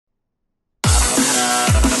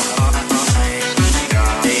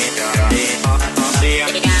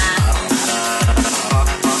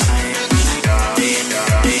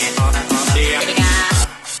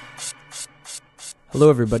Hello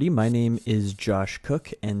everybody, my name is Josh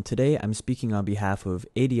Cook, and today I'm speaking on behalf of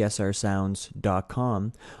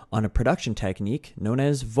ADSRsounds.com on a production technique known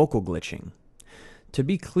as vocal glitching. To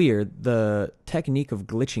be clear, the technique of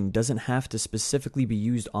glitching doesn't have to specifically be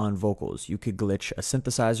used on vocals. You could glitch a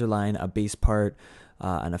synthesizer line, a bass part,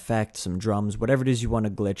 an effect, some drums, whatever it is you want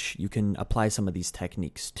to glitch, you can apply some of these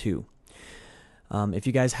techniques too. If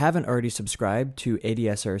you guys haven't already subscribed to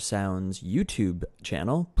ADSR Sound's YouTube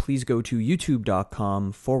channel, please go to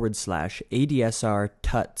youtube.com/ADSR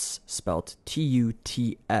Tuts, spelt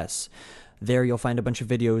Tuts. There you'll find a bunch of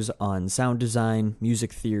videos on sound design,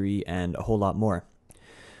 music theory, and a whole lot more.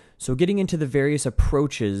 So getting into the various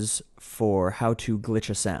approaches for how to glitch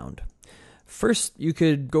a sound. First, you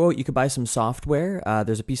could go out, you could buy some software.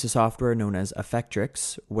 There's a piece of software known as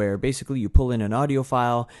Effectrix, where basically you pull in an audio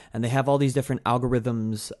file, and they have all these different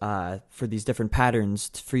algorithms for these different patterns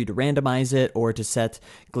for you to randomize it or to set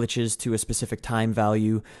glitches to a specific time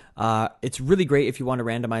value. It's really great if you want to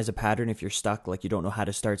randomize a pattern. If you're stuck, like you don't know how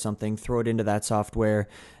to start something, throw it into that software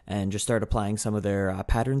and just start applying some of their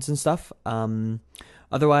patterns and stuff.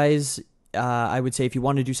 Otherwise, I would say if you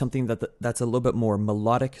want to do something that's a little bit more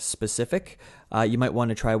melodic specific, you might want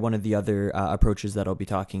to try one of the other approaches that I'll be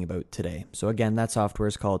talking about today. So again, that software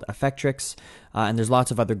is called Effectrix, and there's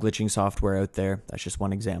lots of other glitching software out there. That's just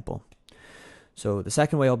one example. So the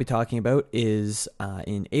second way I'll be talking about is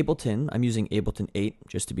in Ableton. I'm using Ableton 8,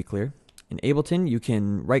 just to be clear. In Ableton, you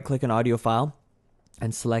can right-click an audio file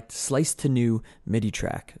and select Slice to New MIDI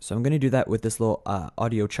track. So I'm going to do that with this little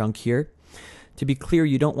audio chunk here. To be clear,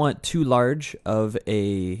 you don't want too large of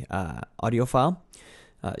a audio file.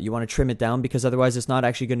 You want to trim it down because otherwise it's not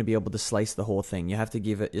actually going to be able to slice the whole thing. You have to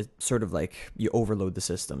give it sort of like you overload the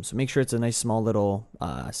system. So make sure it's a nice small little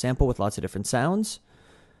sample with lots of different sounds,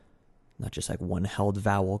 not just like one held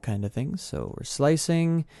vowel kind of thing. So we're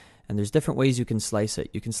slicing, and there's different ways you can slice it.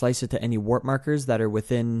 You can slice it to any warp markers that are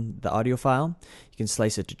within the audio file. You can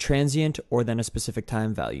slice it to transient or then a specific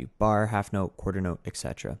time value, bar, half note, quarter note,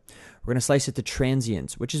 etc. We're going to slice it to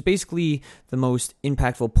transients, which is basically the most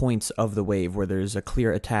impactful points of the wave where there's a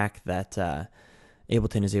clear attack that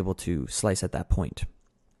Ableton is able to slice at that point.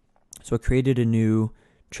 So I created a new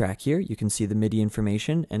track here. You can see the MIDI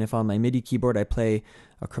information, and if on my MIDI keyboard I play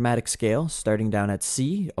a chromatic scale starting down at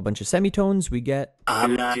C, a bunch of semitones, we get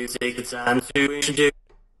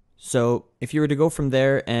So if you were to go from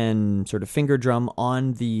there and sort of finger drum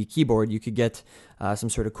on the keyboard, you could get some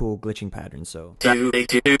sort of cool glitching pattern. So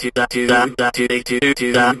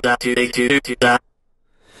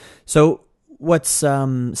what's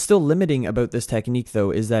still limiting about this technique,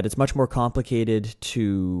 though, is that it's much more complicated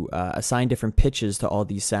to assign different pitches to all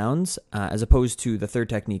these sounds, as opposed to the third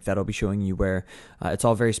technique that I'll be showing you, where it's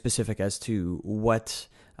all very specific as to what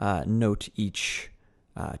note each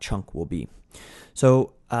chunk will be.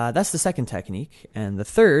 So that's the second technique, and the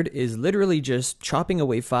third is literally just chopping a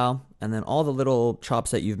wave file, and then all the little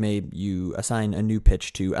chops that you've made, you assign a new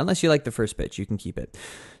pitch to. Unless you like the first pitch, you can keep it.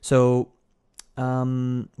 So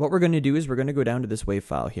what we're going to do is we're going to go down to this wave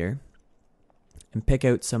file here and pick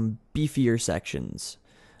out some beefier sections.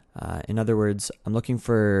 In other words, I'm looking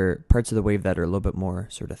for parts of the wave that are a little bit more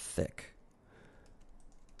sort of thick.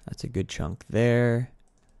 That's a good chunk there,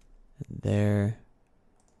 and there.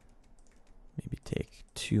 Maybe take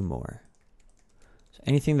two more. So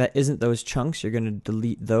anything that isn't those chunks, you're going to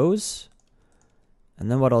delete those.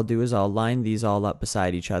 And then what I'll do is I'll line these all up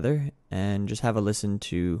beside each other and just have a listen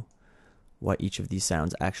to what each of these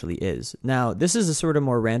sounds actually is. Now, this is a sort of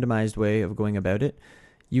more randomized way of going about it.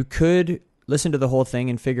 You could listen to the whole thing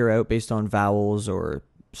and figure out based on vowels or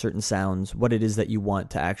certain sounds what it is that you want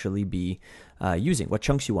to actually be using, what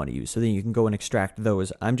chunks you want to use. So then you can go and extract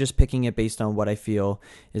those. I'm just picking it based on what I feel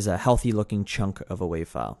is a healthy looking chunk of a wave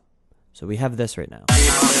file. So we have this right now.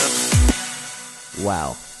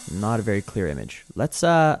 Wow, not a very clear image. Let's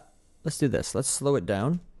do this. Let's slow it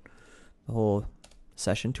down, the whole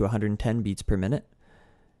session, to 110 beats per minute.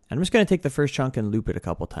 And I'm just going to take the first chunk and loop it a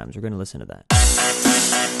couple times. We're going to listen to that.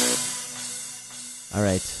 All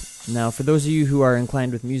right. Now, for those of you who are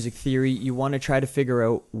inclined with music theory, you want to try to figure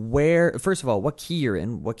out where, first of all, what key you're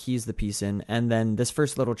in, what key is the piece in, and then this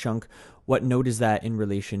first little chunk, what note is that in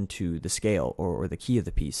relation to the scale or the key of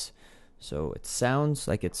the piece. So it sounds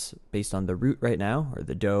like it's based on the root right now, or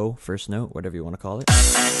the do, first note, whatever you want to call it.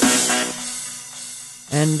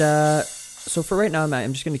 And so for right now,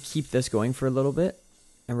 I'm just going to keep this going for a little bit.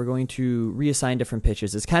 And we're going to reassign different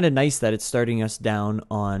pitches. It's kind of nice that it's starting us down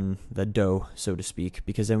on the do, so to speak,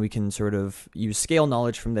 because then we can sort of use scale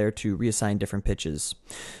knowledge from there to reassign different pitches.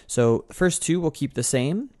 So the first two we'll keep the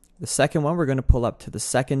same. The second one, we're going to pull up to the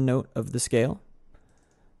second note of the scale.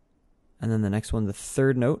 And then the next one, the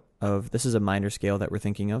third note of, this is a minor scale that we're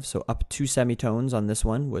thinking of. So up 2 semitones on this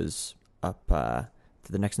one was up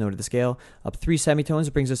to the next note of the scale. Up 3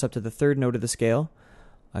 semitones brings us up to the third note of the scale.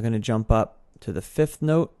 I'm going to jump up to the 5th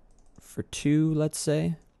note for 2, let's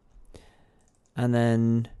say. And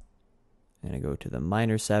then I'm going to go to the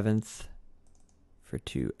minor 7th for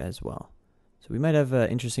 2 as well. So we might have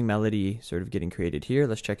an interesting melody sort of getting created here.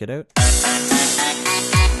 Let's check it out.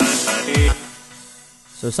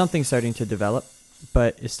 So something's starting to develop,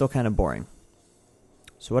 but it's still kind of boring.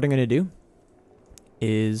 So what I'm going to do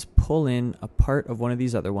is pull in a part of one of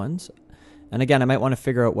these other ones. And again, I might want to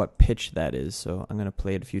figure out what pitch that is. So I'm going to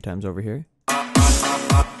play it a few times over here.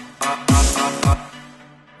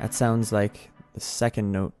 That sounds like the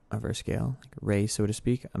second note of our scale, like re, so to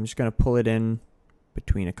speak. I'm just going to pull it in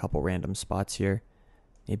between a couple random spots here.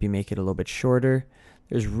 Maybe make it a little bit shorter.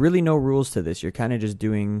 There's really no rules to this. You're kind of just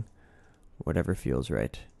doing whatever feels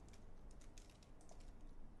right.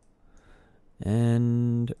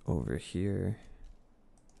 And over here.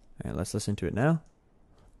 All right, let's listen to it now.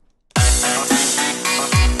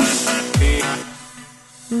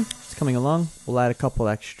 It's coming along. We'll add a couple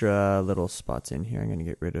extra little spots in here. I'm going to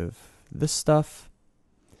get rid of this stuff.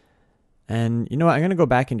 And you know what? I'm going to go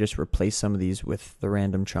back and just replace some of these with the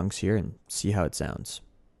random chunks here and see how it sounds.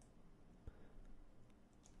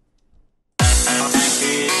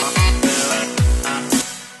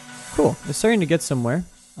 Cool. It's starting to get somewhere.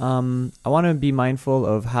 I want to be mindful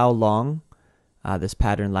of how long this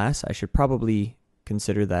pattern lasts. I should probably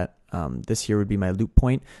consider that this here would be my loop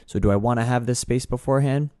point. So do I want to have this space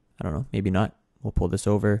beforehand? I don't know. Maybe not. We'll pull this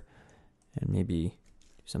over and maybe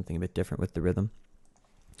do something a bit different with the rhythm.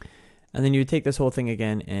 And then you would take this whole thing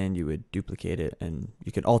again and you would duplicate it, and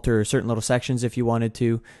you could alter certain little sections if you wanted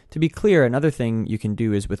to. To be clear, another thing you can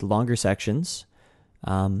do is with longer sections,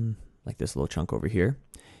 like this little chunk over here,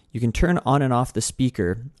 you can turn on and off the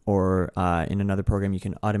speaker, or in another program you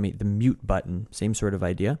can automate the mute button, same sort of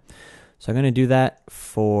idea. So I'm going to do that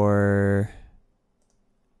for,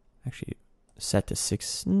 actually set to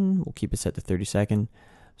 6, we'll keep it set to 30 second.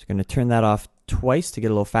 So I'm going to turn that off twice to get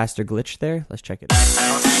a little faster glitch there. Let's check it out.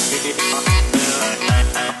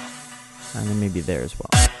 And then maybe there as well.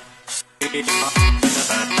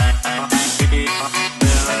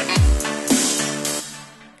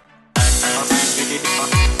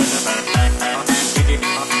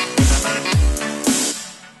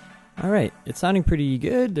 All right, it's sounding pretty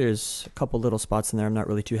good. There's a couple little spots in there. I'm not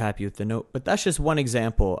really too happy with the note, but that's just one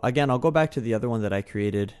example. Again, I'll go back to the other one that I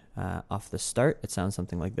created off the start. It sounds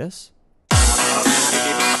something like this.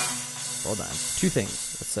 Hold on, 2 things.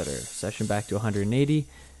 Let's set our session back to 180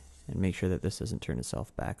 and make sure that this doesn't turn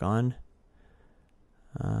itself back on.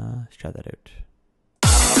 Let's try that out.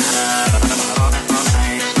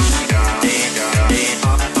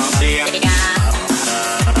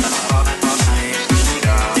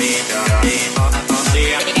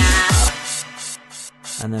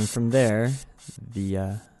 And then from there,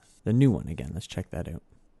 the new one again. Let's check that out.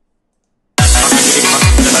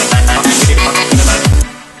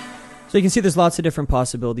 So you can see there's lots of different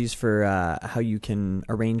possibilities for how you can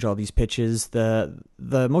arrange all these pitches. The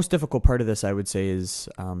most difficult part of this, I would say, is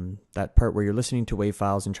that part where you're listening to wave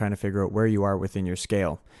files and trying to figure out where you are within your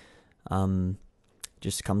scale.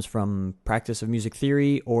 Just comes from practice of music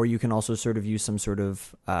theory, or you can also sort of use some sort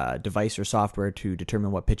of device or software to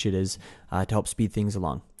determine what pitch it is to help speed things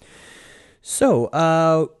along.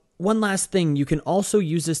 So one last thing, you can also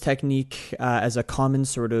use this technique as a common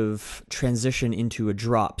sort of transition into a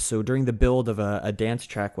drop. So during the build of a dance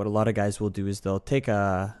track, what a lot of guys will do is they'll take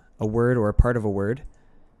a word or a part of a word,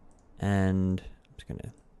 and I'm just going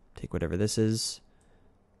to take whatever this is,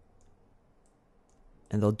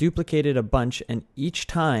 and they'll duplicate it a bunch, and each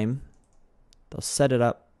time they'll set it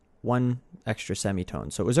up 1 extra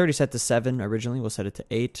semitone. So it was already set to 7 originally. We'll set it to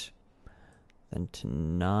 8, then to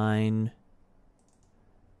 9,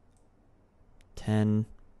 10.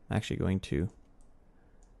 I'm actually going to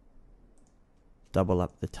double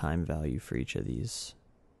up the time value for each of these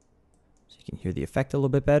so you can hear the effect a little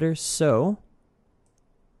bit better. So,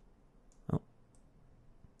 let's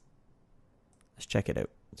check it out.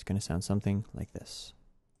 It's going to sound something like this.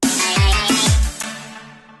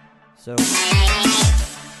 So,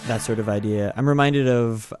 that sort of idea. I'm reminded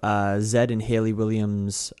of Zed and Hayley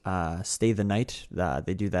Williams' Stay the Night.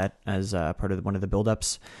 They do that as part of one of the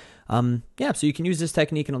build-ups. Yeah, so you can use this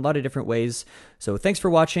technique in a lot of different ways. So thanks for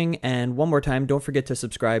watching, and one more time, don't forget to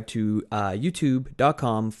subscribe to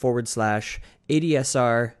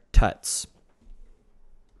youtube.com/ADSR Tuts.